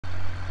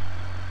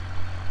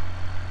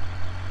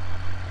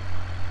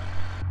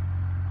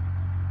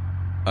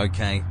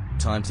Okay,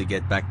 time to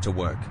get back to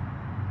work.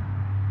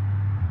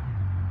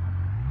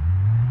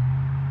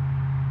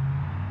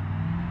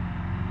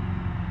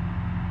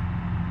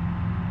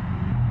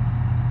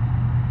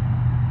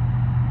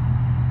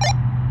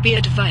 Be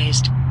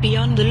advised, be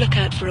on the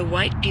lookout for a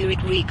white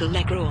Buick Regal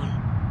Leghorn.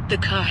 The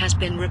car has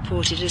been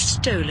reported as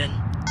stolen.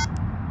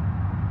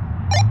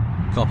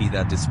 Copy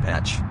that,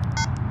 dispatch.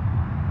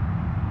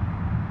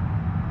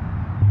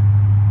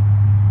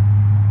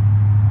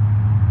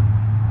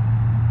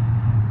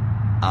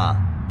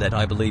 That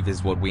I believe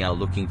is what we are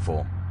looking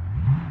for.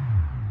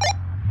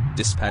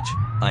 Dispatch,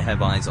 I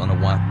have eyes on a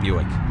white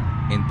Buick.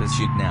 In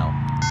pursuit now.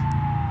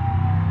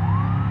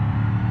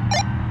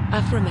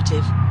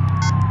 Affirmative.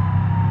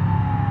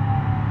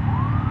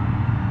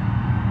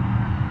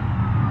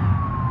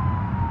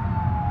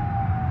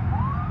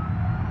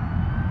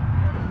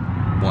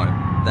 Whoa,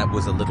 that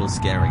was a little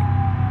scary.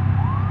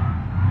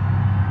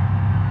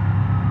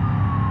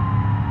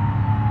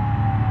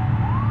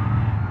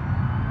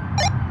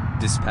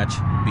 Dispatch,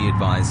 be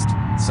advised,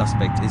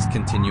 suspect is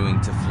continuing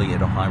to flee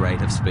at a high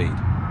rate of speed.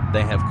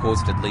 They have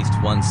caused at least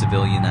one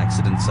civilian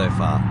accident so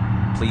far.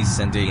 Please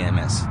send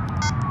EMS.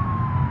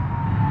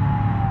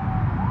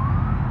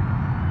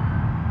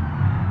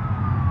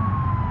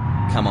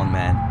 Come on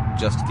man,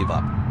 just give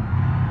up.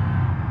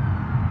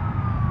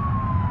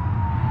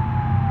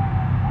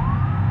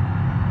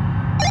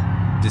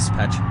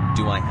 Dispatch,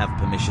 do I have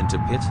permission to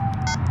pit?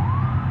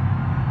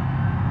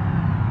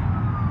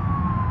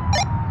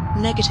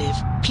 Negative.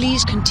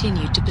 Please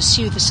continue to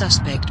pursue the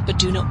suspect but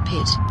do not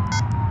pit.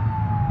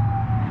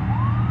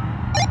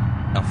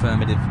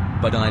 Affirmative,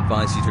 but I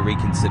advise you to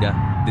reconsider.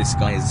 This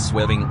guy is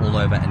swerving all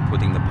over and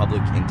putting the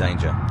public in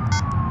danger.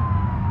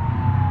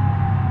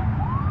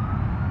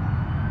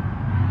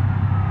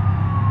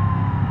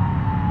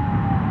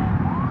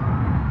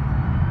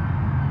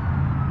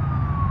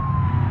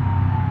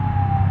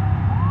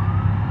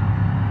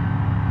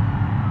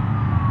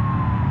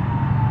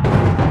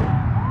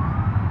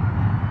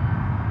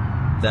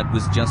 That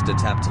was just a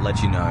tap to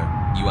let you know,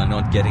 you are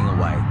not getting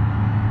away.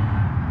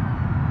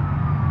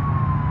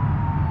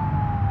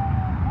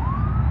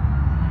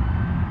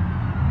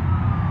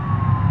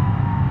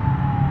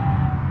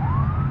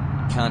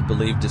 Can't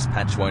believe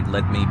dispatch won't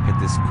let me pit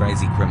this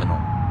crazy criminal.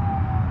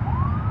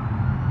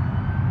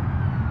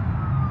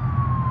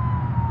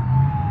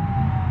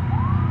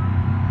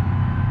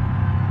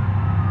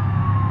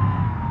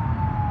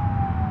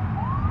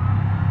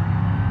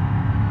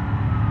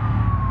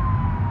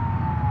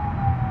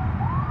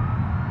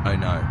 Oh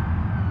no.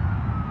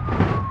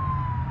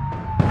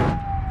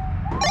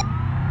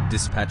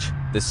 Dispatch,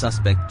 the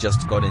suspect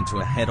just got into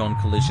a head-on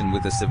collision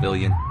with a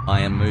civilian.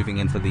 I am moving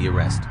in for the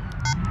arrest.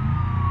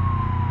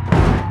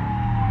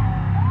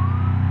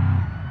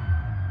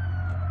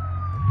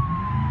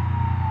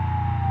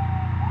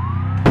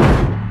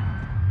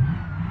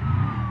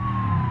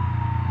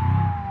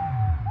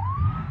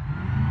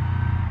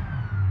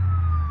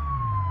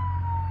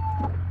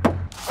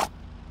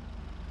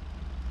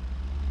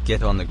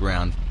 Get on the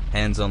ground,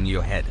 hands on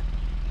your head.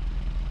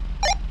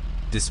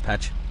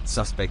 Dispatch,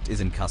 suspect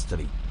is in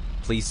custody.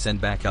 Please send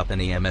backup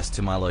and EMS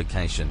to my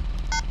location.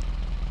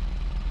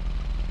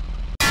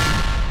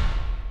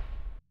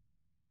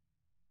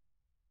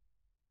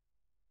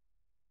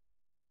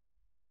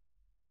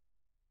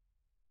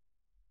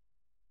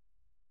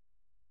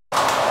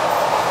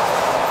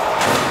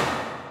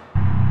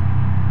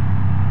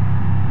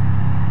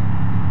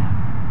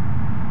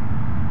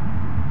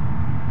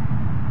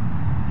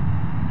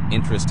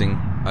 Interesting,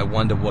 I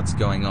wonder what's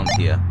going on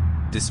here.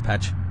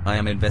 Dispatch, I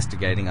am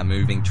investigating a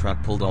moving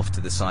truck pulled off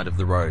to the side of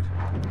the road.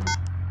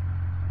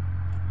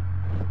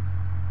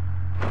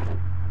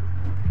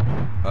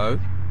 Oh?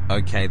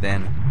 Okay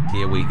then,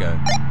 here we go.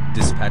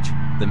 Dispatch,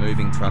 the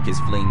moving truck is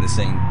fleeing the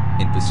scene,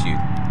 in pursuit.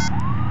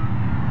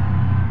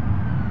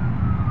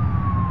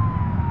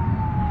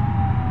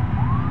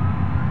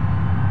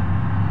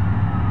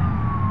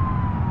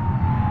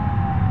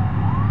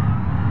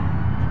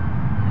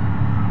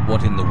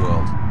 What in the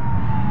world?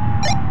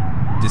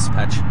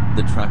 Dispatch,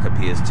 the truck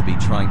appears to be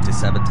trying to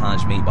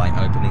sabotage me by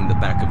opening the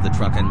back of the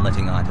truck and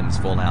letting items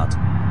fall out.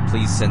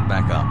 Please send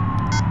backup.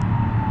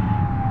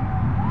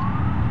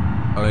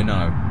 Oh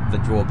no, the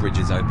drawbridge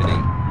is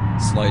opening.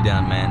 Slow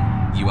down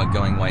man, you are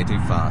going way too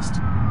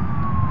fast.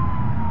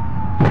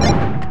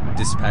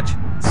 Dispatch,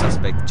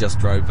 suspect just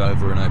drove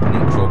over an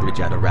opening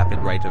drawbridge at a rapid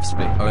rate of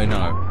speed. Oh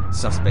no,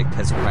 suspect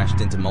has crashed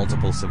into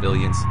multiple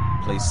civilians.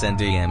 Please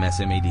send EMS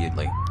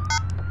immediately.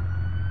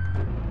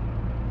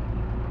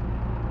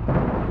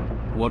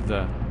 What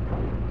the?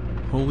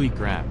 Holy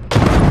crap.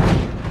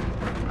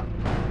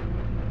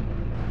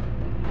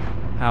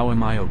 How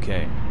am I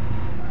okay?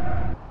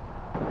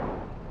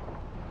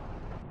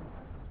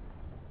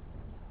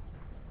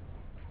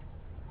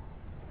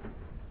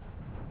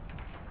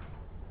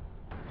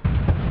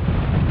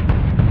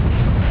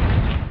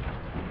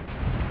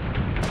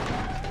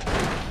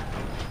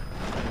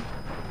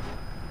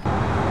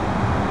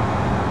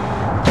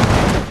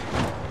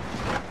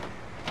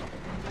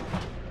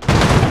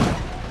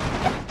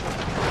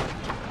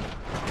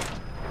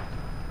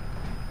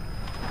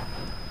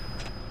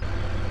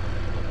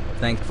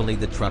 Thankfully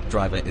the truck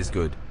driver is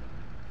good.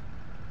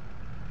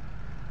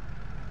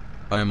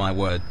 Oh my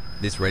word,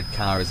 this red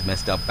car is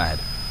messed up bad.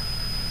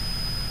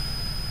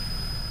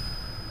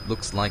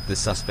 Looks like the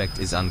suspect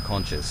is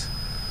unconscious.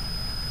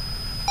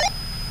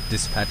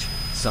 Dispatch,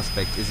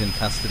 suspect is in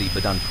custody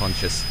but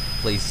unconscious.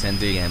 Please send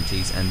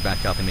EMTs and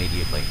back up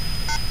immediately.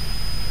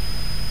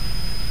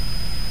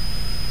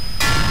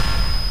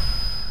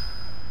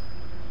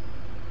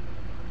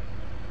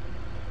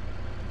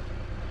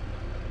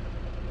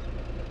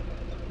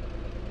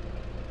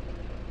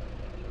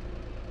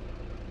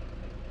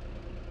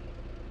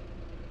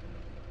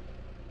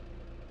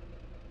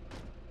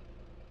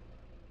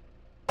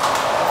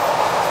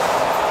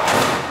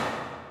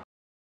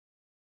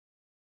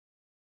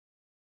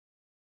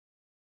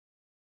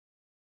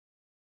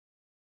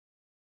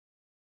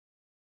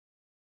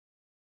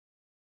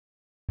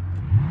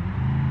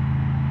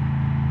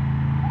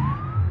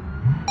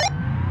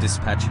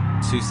 Dispatch,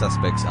 2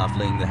 suspects are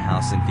fleeing the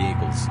house in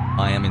vehicles.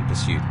 I am in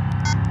pursuit.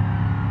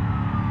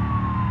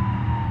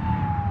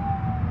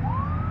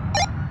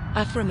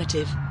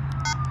 Affirmative.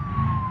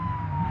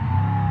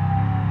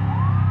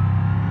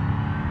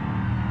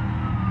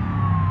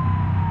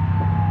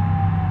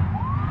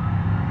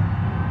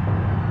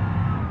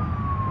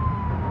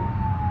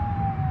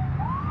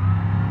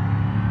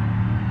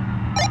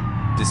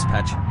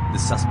 Dispatch, the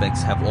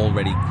suspects have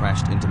already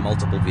crashed into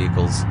multiple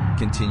vehicles,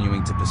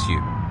 continuing to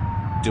pursue.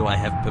 Do I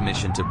have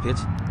permission to pit?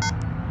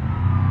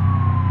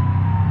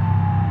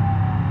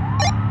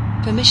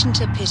 Permission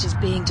to pit is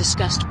being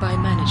discussed by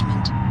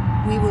management.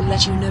 We will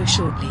let you know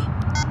shortly.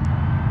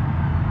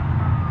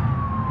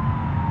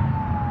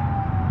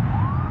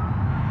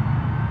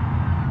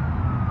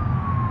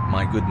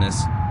 My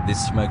goodness,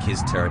 this smoke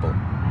is terrible.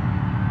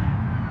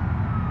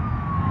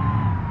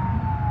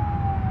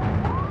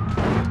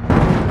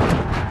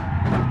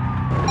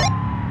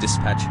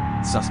 Dispatch,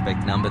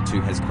 suspect number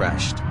 2 has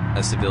crashed.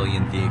 A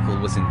civilian vehicle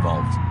was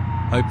involved.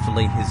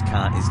 Hopefully his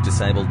car is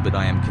disabled, but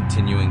I am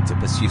continuing to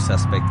pursue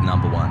suspect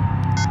number 1.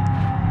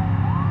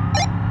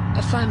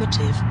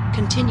 Affirmative.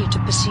 Continue to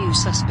pursue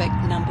suspect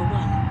number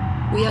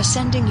 1. We are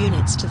sending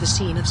units to the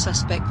scene of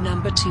suspect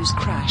number 2's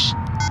crash.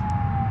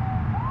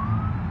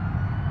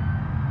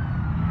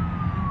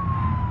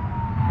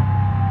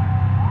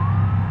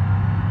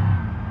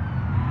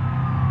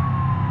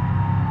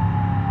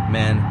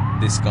 Man,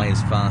 this guy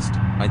is fast.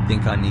 I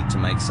think I need to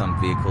make some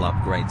vehicle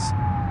upgrades.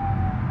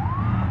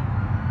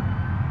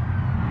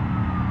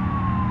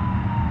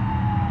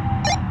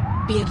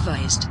 Be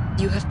advised,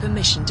 you have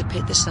permission to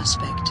pit the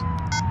suspect.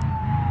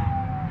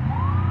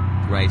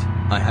 Great,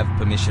 I have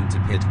permission to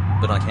pit,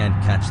 but I can't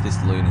catch this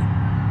loony.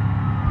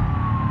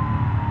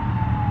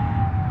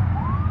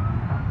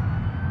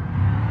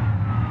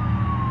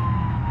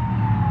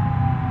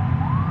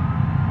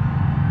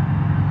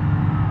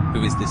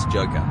 Who is this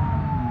joker?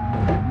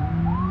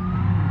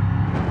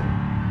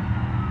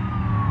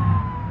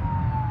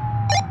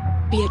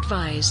 Be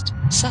advised,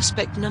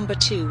 suspect number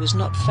 2 was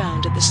not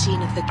found at the scene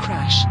of the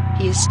crash.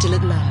 He is still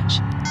at large.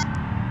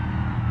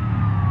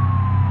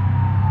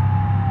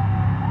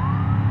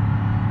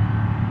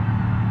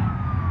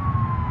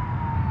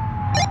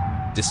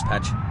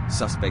 Dispatch,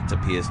 suspect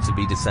appears to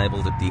be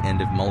disabled at the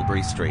end of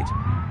Mulberry Street.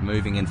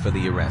 Moving in for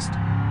the arrest.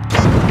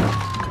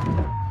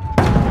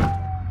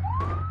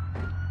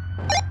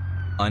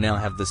 I now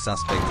have the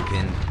suspect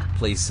pinned.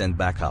 Please send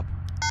backup.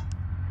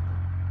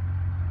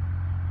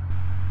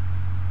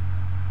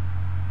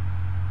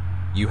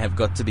 You have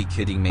got to be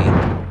kidding me.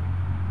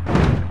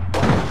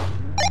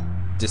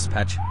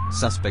 Dispatch,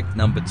 suspect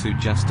number 2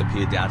 just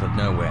appeared out of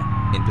nowhere.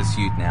 In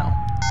pursuit now.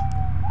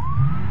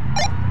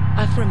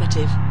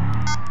 Affirmative.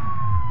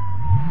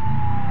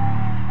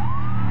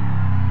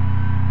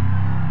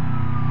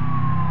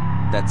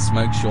 That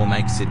smoke sure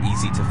makes it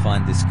easy to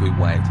find this good.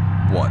 Wait,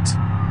 what?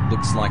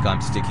 Looks like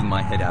I'm sticking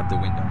my head out the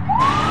window.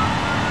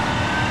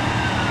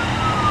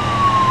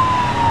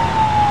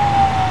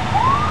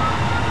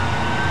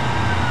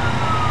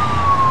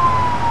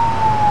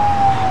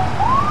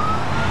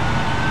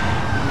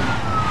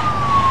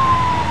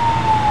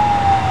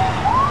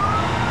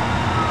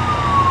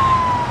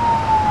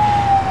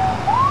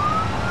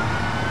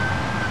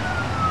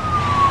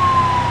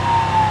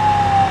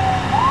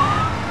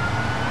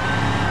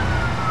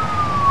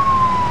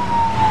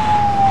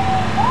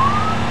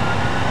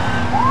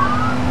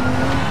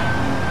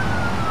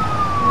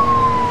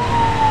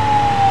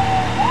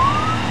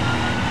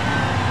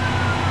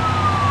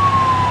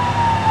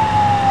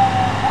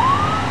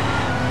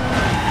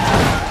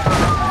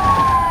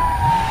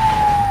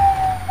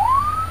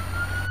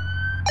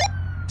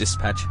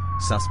 Dispatch,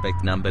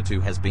 suspect number 2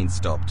 has been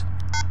stopped.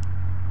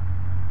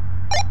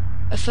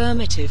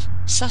 Affirmative.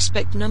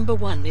 Suspect number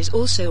 1 is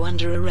also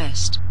under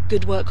arrest.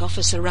 Good work,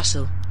 Officer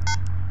Russell.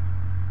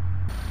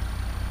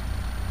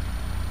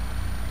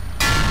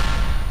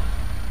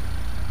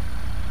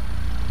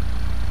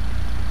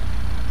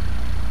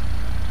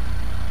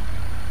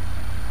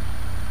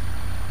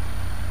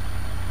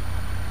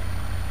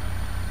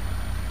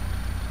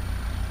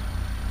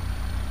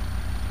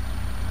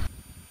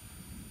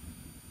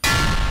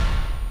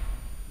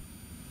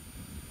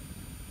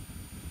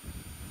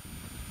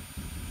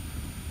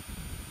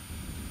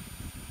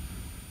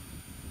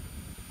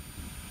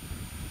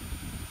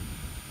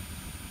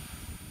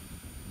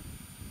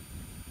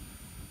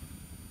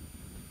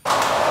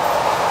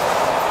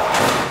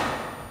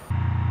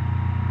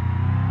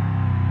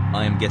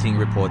 getting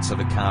reports of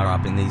a car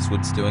up in these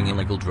woods doing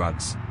illegal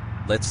drugs.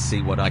 Let's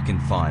see what I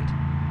can find.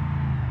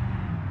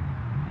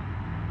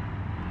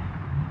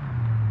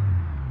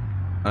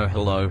 Oh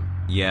hello,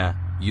 yeah,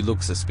 you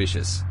look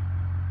suspicious.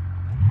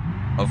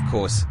 Of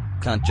course,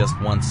 can't just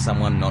want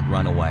someone not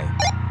run away.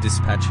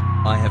 Dispatch,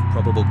 I have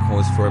probable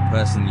cause for a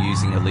person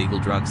using illegal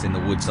drugs in the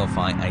woods off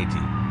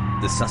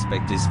I-80. The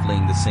suspect is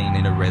fleeing the scene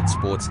in a red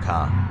sports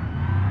car.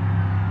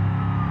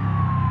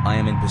 I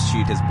am in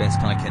pursuit as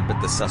best I can, but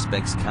the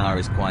suspect's car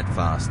is quite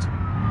fast.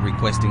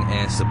 Requesting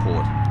air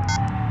support.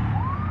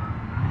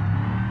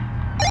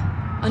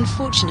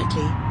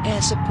 Unfortunately,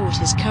 air support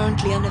is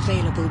currently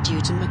unavailable due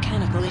to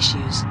mechanical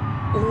issues.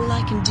 All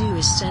I can do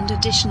is send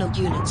additional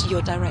units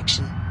your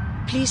direction.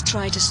 Please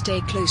try to stay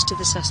close to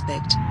the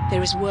suspect.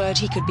 There is word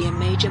he could be a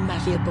major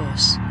mafia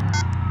boss.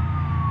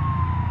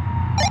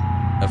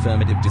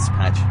 Affirmative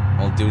dispatch,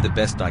 I'll do the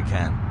best I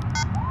can.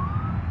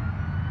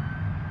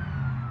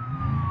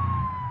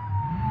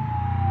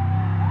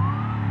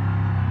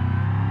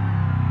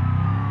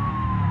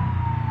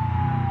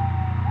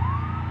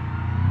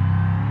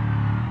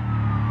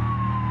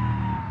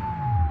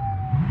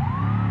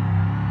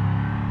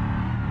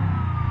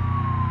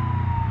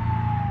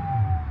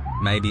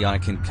 Maybe I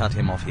can cut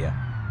him off here.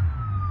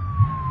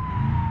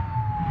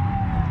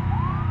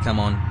 Come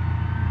on.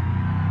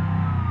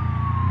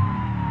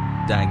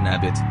 Dang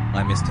nabbit,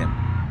 I missed him.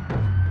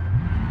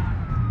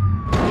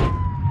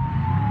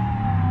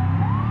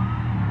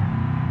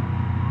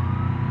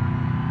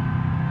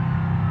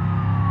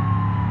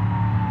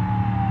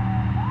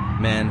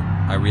 Man,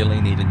 I really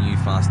need a new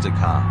faster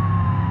car.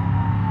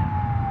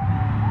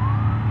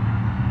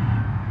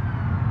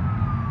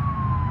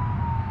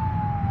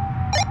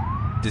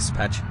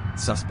 Dispatch,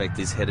 suspect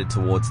is headed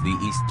towards the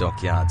east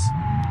dockyards.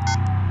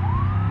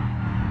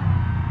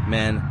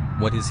 Man,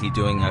 what is he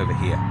doing over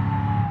here?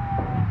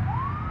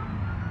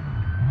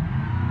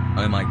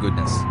 Oh my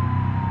goodness.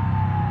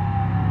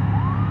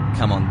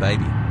 Come on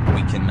baby,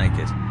 we can make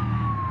it.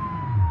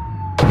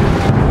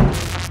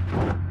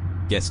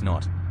 Guess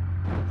not.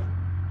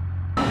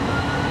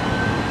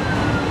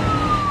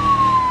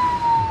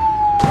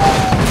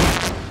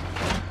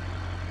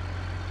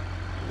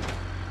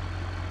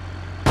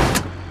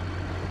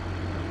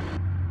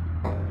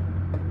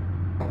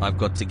 I've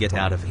got to get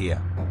out of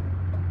here.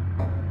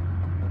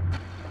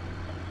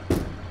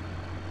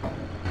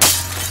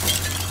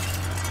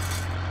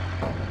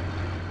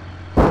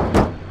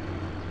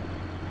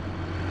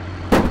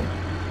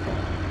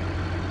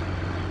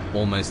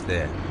 Almost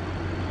there.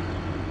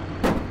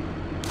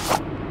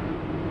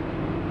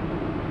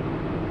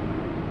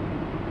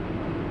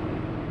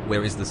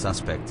 Where is the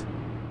suspect?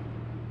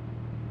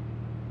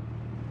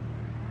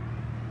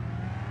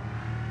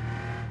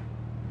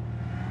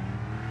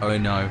 Oh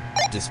no,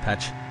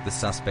 dispatch, the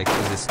suspect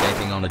is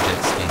escaping on a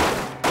jet ski.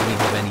 Do we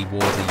have any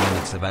water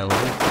units available?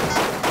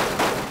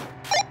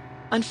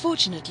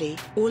 Unfortunately,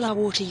 all our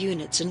water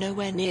units are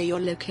nowhere near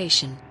your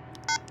location.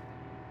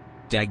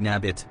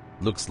 Dagnabbit,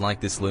 looks like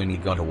this loony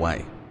got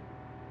away.